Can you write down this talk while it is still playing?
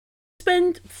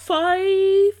spend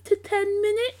 5 to 10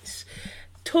 minutes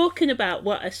talking about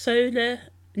what a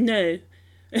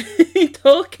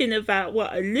talking about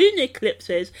what a lunar eclipse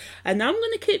is, and I'm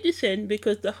going to keep this in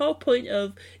because the whole point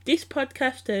of this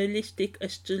podcast, the holistic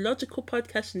astrological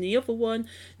podcast, and the other one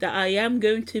that I am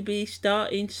going to be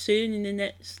starting soon in the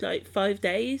next 5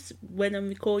 days when I'm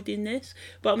recording this,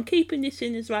 but I'm keeping this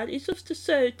in as well, it's just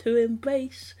to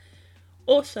embrace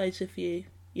all sides of you,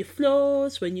 your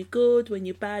flaws, when you're good, when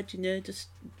you're bad, just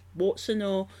warts and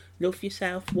all. Love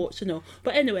yourself, warts and all.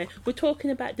 But anyway, we're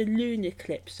talking about the lunar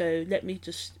eclipse, so let me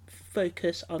just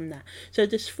focus on that. So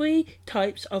there's 3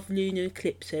 types of lunar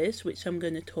eclipses, which I'm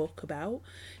going to talk about.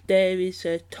 There is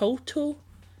a total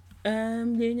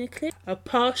lunar eclipse, a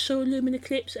partial lunar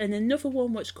eclipse, and another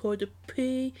one what's called a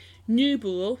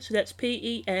prenumbral, so that's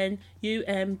PENUMBRAL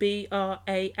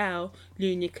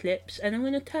lunar eclipse. And I'm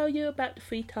going to tell you about the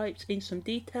 3 types in some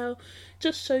detail,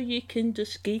 just so you can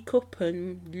just geek up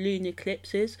on lunar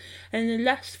eclipses. And in the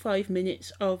last 5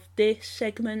 minutes of this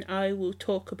segment, I will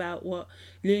talk about what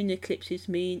lunar eclipses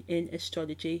mean in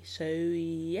astrology. So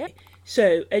yeah.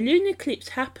 So, a lunar eclipse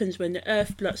happens when the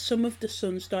Earth blocks some of the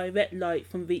Sun's direct light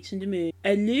from reaching the Moon.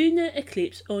 A lunar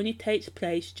eclipse only takes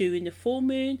place during the full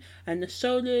moon, and the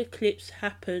solar eclipse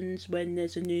happens when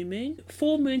there's a new moon.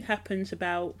 Full moon happens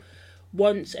about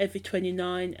once every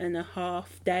 29.5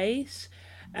 days,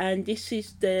 and this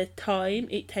is the time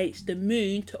it takes the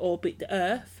Moon to orbit the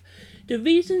Earth. The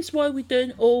reasons why we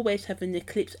don't always have an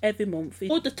eclipse every month is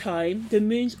all the time the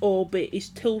Moon's orbit is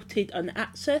tilted on the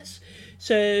axis,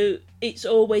 so it's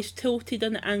always tilted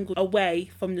on the angle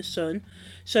away from the Sun.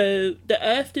 So the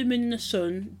Earth, the Moon and the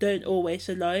Sun don't always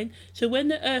align. So when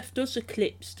the Earth does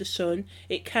eclipse the Sun,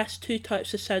 it casts 2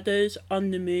 types of shadows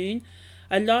on the Moon.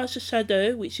 A larger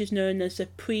shadow, which is known as a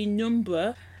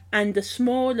penumbra, and a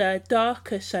smaller,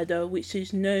 darker shadow, which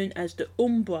is known as the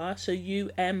umbra, so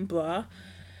umbra.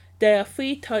 There are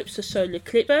 3 types of solar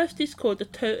eclipse. First is called the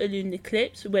total lunar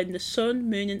eclipse, when the Sun,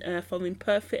 Moon and Earth are in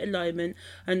perfect alignment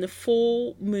and the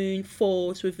full moon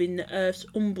falls within the Earth's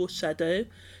umbral shadow.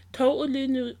 Total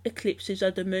lunar eclipses are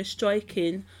the most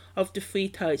striking of the 3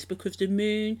 types because the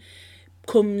Moon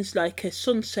comes like a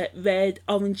sunset red,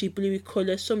 orangey, bluey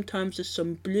colour. Sometimes there's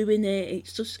some blue in it.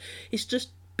 It's just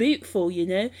beautiful,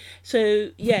 So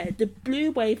yeah, the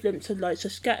blue wavelengths of light are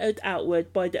scattered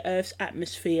outward by the Earth's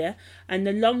atmosphere, and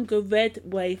the longer red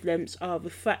wavelengths are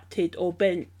refracted or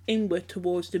bent inward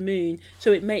towards the Moon,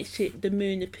 so it makes the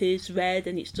Moon appears red,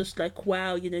 and it's just like,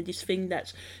 wow, this thing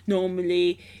that's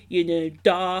normally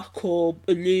dark or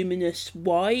luminous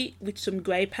white with some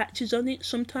grey patches on it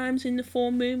sometimes in the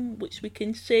full moon, which we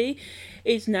can see,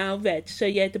 is now red. So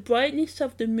yeah, the brightness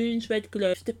of the Moon's red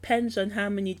glow depends on how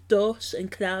many dust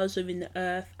and clouds are in the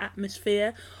Earth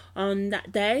atmosphere on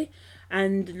that day,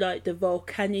 and the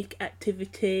volcanic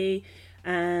activity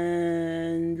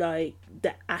and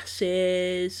the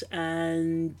acids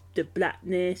and the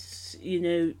blackness,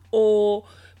 all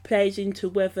plays into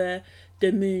whether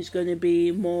the Moon's going to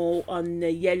be more on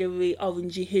the yellowy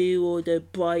orangey hue or the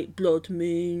bright blood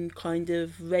moon kind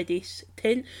of reddish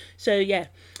tint. So yeah,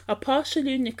 a partial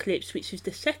lunar eclipse, which is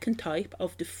the second type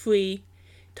of the 3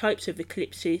 types of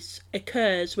eclipses,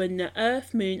 occurs when the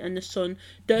Earth, Moon and the Sun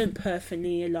don't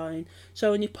perfectly align,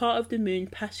 so only part of the Moon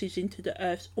passes into the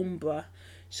Earth's umbra.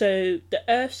 So the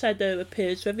Earth's shadow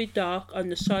appears very dark on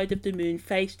the side of the Moon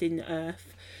facing the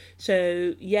Earth.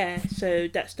 So yeah, so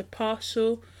that's the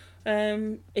partial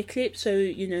eclipse. So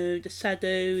the shadow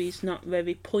is not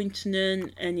very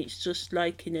poignant, and it's just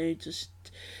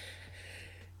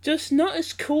just not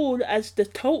as cool as the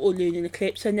total lunar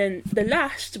eclipse. And then the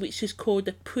last, which is called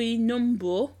the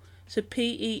penumbral, so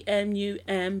PENUMBRAL,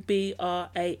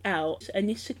 and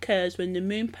this occurs when the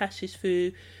Moon passes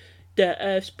through the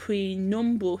Earth's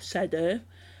penumbral shadow,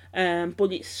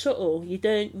 but it's subtle. You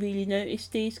don't really notice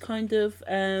these kind of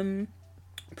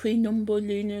penumbral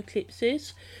lunar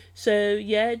eclipses. So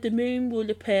yeah, the Moon will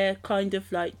appear kind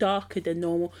of darker than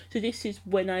normal. So this is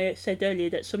when I said earlier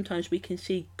that sometimes we can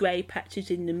see grey patches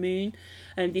in the Moon,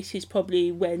 and this is probably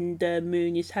when the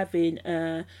Moon is having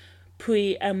a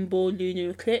preamble lunar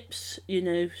eclipse,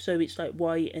 so it's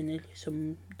white and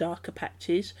some darker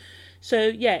patches. So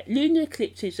yeah, lunar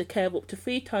eclipses occur up to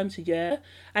 3 times a year,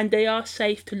 and they are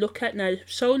safe to look at. Now,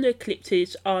 solar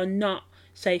eclipses are not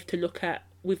safe to look at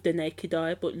with the naked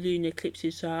eye, but lunar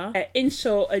eclipses are. In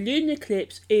short, a lunar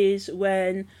eclipse is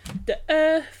when the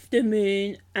Earth, the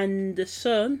Moon and the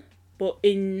Sun, but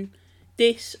in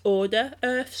this order,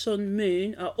 Earth, Sun,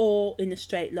 Moon, are all in a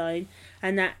straight line,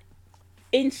 and that,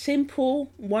 in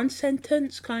simple, one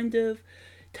sentence kind of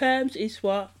terms is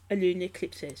what a lunar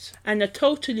eclipse is. And a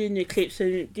total lunar eclipse,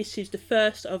 and this is the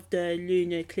first of the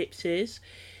lunar eclipses,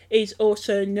 is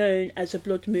also known as a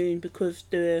blood moon because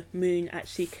the moon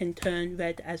actually can turn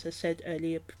red, as I said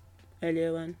earlier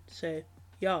on. So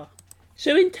yeah.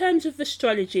 So in terms of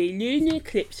astrology, lunar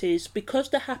eclipses, because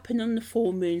they happen on the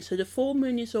full moon, so the full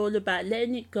moon is all about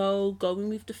letting it go, going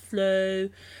with the flow,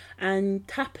 and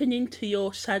tapping into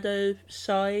your shadow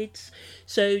sides.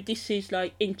 So this is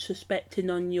like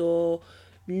introspecting on your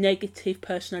negative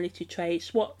personality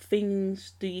traits. What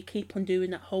things do you keep on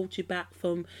doing that hold you back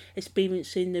from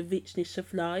experiencing the richness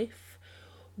of life?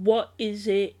 What is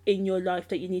it in your life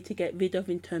that you need to get rid of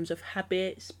in terms of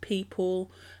habits,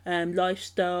 people,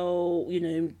 lifestyle? You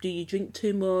know, do you drink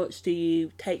too much? Do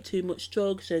you take too much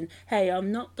drugs? And hey,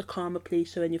 I'm not the karma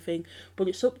police or anything, but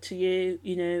it's up to you.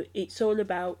 You know, it's all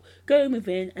about going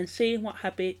within and seeing what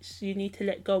habits you need to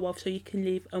let go of so you can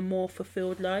live a more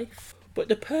fulfilled life. But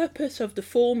the purpose of the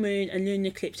full moon and lunar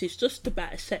eclipse is just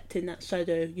about accepting that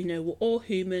shadow. You know, we're all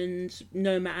humans.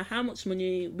 No matter how much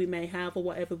money we may have or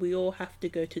whatever, we all have to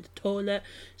go to the toilet.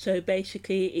 So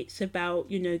basically it's about,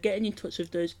 you know, getting in touch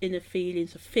with those inner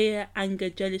feelings of fear, anger,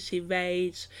 jealousy,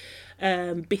 rage,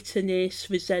 bitterness,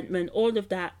 resentment, all of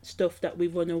that stuff that we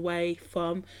run away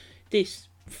from. This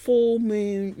full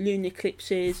moon lunar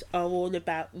eclipses are all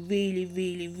about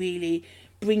really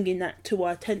bringing that to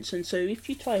our attention. So if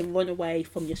you try and run away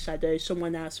from your shadow,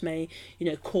 someone else may, you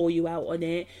know, call you out on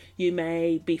it. You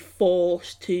may be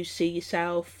forced to see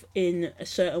yourself in a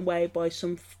certain way by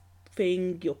something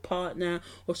your partner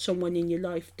or someone in your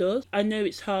life does. I know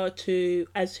it's hard to,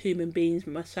 as human beings,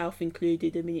 myself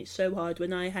included, I mean, it's so hard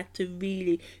when I had to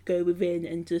really go within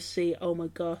and just see, oh my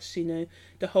gosh, you know,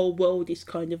 the whole world is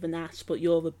kind of an ass, but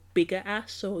you're a bigger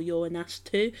ass, or you're an ass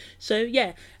too. So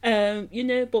yeah, you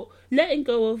know, but letting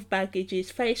go of baggage is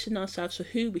facing ourselves for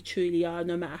who we truly are,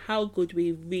 no matter how good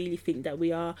we really think that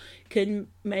we are, can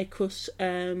make us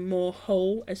more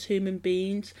whole as human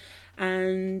beings.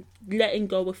 And letting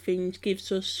go of things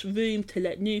gives us room to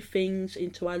let new things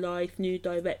into our life, new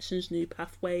directions, new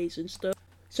pathways and stuff.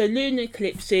 So lunar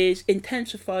eclipses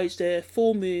intensifies the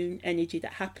full moon energy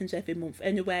that happens every month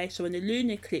anyway. So in the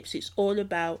lunar eclipse, it's all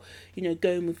about, you know,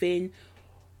 going within,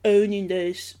 owning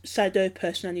those shadow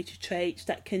personality traits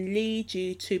that can lead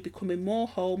you to becoming more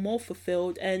whole, more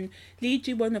fulfilled, and lead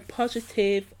you on a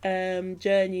positive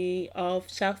journey of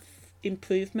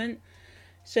self-improvement.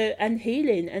 So, and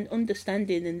healing and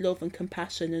understanding and love and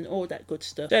compassion and all that good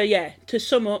stuff. So yeah, to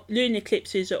sum up, lunar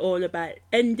eclipses are all about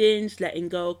endings, letting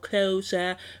go,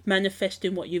 closure,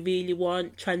 manifesting what you really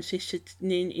want,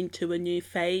 transitioning into a new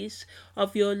phase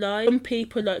of your life. Some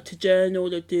people like to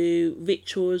journal or do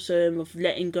rituals of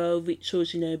letting go,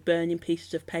 rituals, you know, burning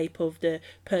pieces of paper of the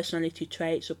personality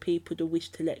traits or people they wish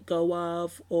to let go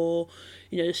of, or,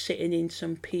 you know, sitting in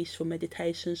some peaceful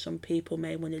meditation. Some people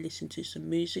may want to listen to some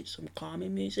music, some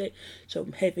calming music,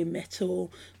 some heavy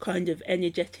metal, kind of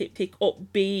energetic,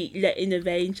 upbeat, letting the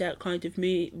range out kind of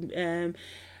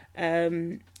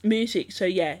music. So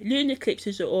yeah, lunar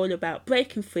eclipses are all about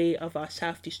breaking free of our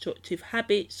self-destructive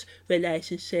habits,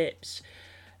 relationships,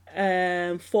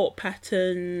 thought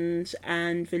patterns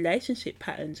and relationship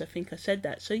patterns. I think I said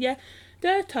that. So yeah,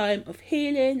 they're a time of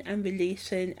healing and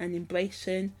releasing and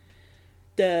embracing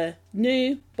the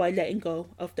new by letting go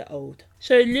of the old.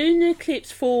 So lunar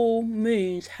eclipse full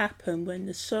moons happen when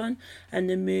the sun and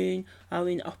the moon are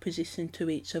in opposition to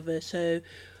each other. So,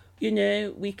 you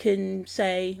know, we can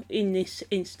say in this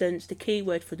instance the key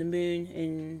word for the moon,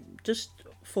 in just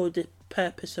for the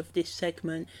purpose of this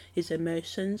segment, is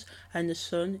emotions, and the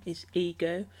sun is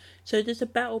ego. So there's a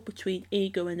battle between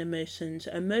ego and emotions.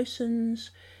 Emotions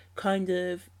kind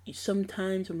of,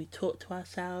 sometimes when we talk to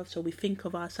ourselves or we think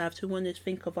of ourselves, we want to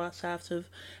think of ourselves of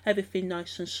everything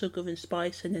nice and sugar and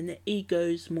spice, and then the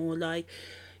ego's more like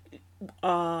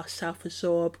our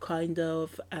self-absorbed kind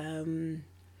of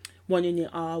wanting it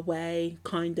our way,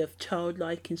 kind of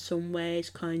childlike in some ways,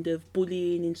 kind of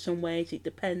bullying in some ways. It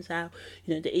depends how,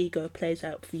 you know, the ego plays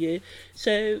out for you.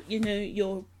 So, you know,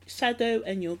 your shadow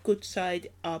and your good side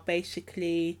are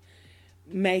basically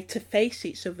made to face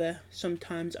each other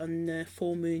sometimes on the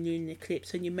full moon lunar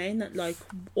eclipse, and you may not like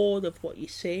all of what you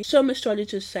see. Some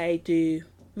astrologers say do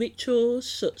rituals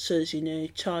such as, you know,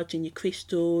 charging your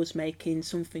crystals, making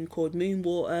something called moon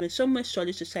water, and some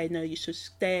astrologers say no, you should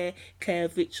stay clear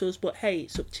of rituals, but hey,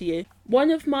 it's up to you. One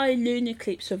of my lunar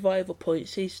eclipse survival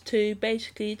points is to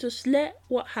basically just let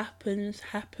what happens,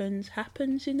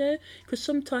 you know, because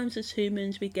sometimes as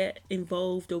humans we get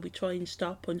involved, or we try and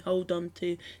stop and hold on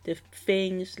to the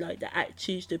things like the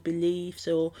attitudes, the beliefs,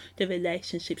 or the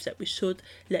relationships that we should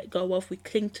let go of. We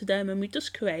cling to them and we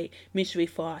just create misery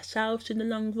for ourselves in the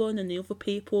long run and the other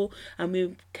people, and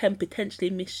we can potentially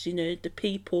miss, you know, the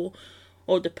people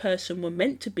or the person we're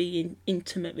meant to be in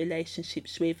intimate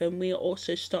relationships with, and we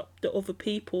also stop the other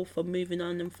people from moving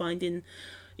on and finding,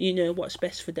 you know, what's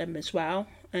best for them as well.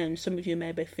 And some of you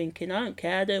may be thinking, I don't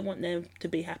care, I don't want them to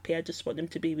be happy, I just want them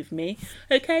to be with me.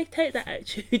 Okay, take that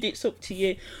attitude, it's up to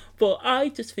you. But I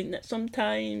just think that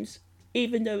sometimes,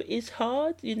 even though it is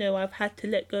hard, you know, I've had to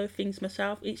let go of things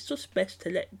myself, it's just best to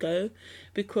let go,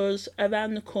 because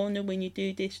around the corner when you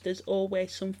do this, there's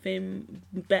always something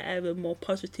better and more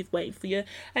positive waiting for you.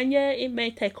 And yeah, it may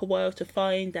take a while to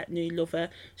find that new lover.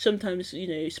 Sometimes, you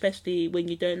know, especially when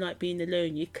you don't like being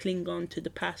alone, you cling on to the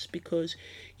past because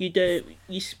you're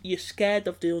scared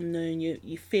of the unknown,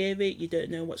 you fear it, you don't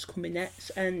know what's coming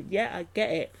next. And yeah, I get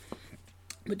it.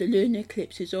 But the lunar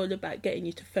eclipse is all about getting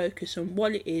you to focus on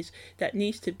what it is that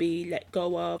needs to be let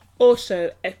go of.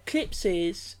 Also,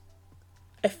 eclipses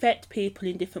affect people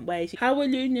in different ways. How a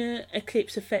lunar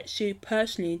eclipse affects you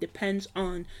personally depends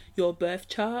on your birth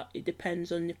chart. It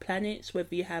depends on the planets,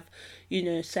 whether you have, you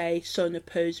know, say sun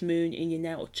opposed moon in your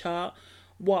natal chart.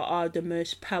 What are the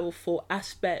most powerful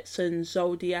aspects and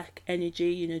zodiac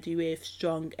energy? You know, do you have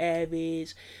strong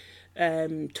Aries,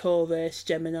 Taurus,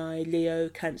 Gemini, Leo,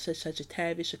 Cancer,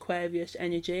 Sagittarius, Aquarius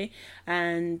energy,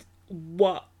 and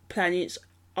what planets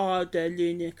are the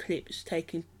lunar eclipse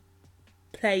taking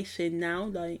place in now,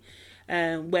 like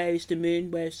where is the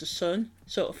moon, where is the sun,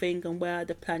 sort of thing, and where are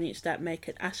the planets that make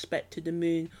an aspect to the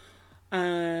moon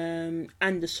and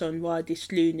the sun while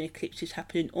this lunar eclipse is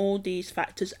happening. All these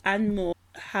factors and more,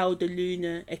 how the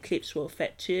lunar eclipse will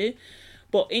affect you.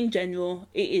 But in general,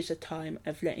 it is a time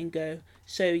of letting go.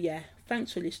 So yeah,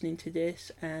 thanks for listening to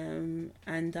this, and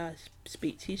I'll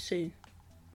speak to you soon.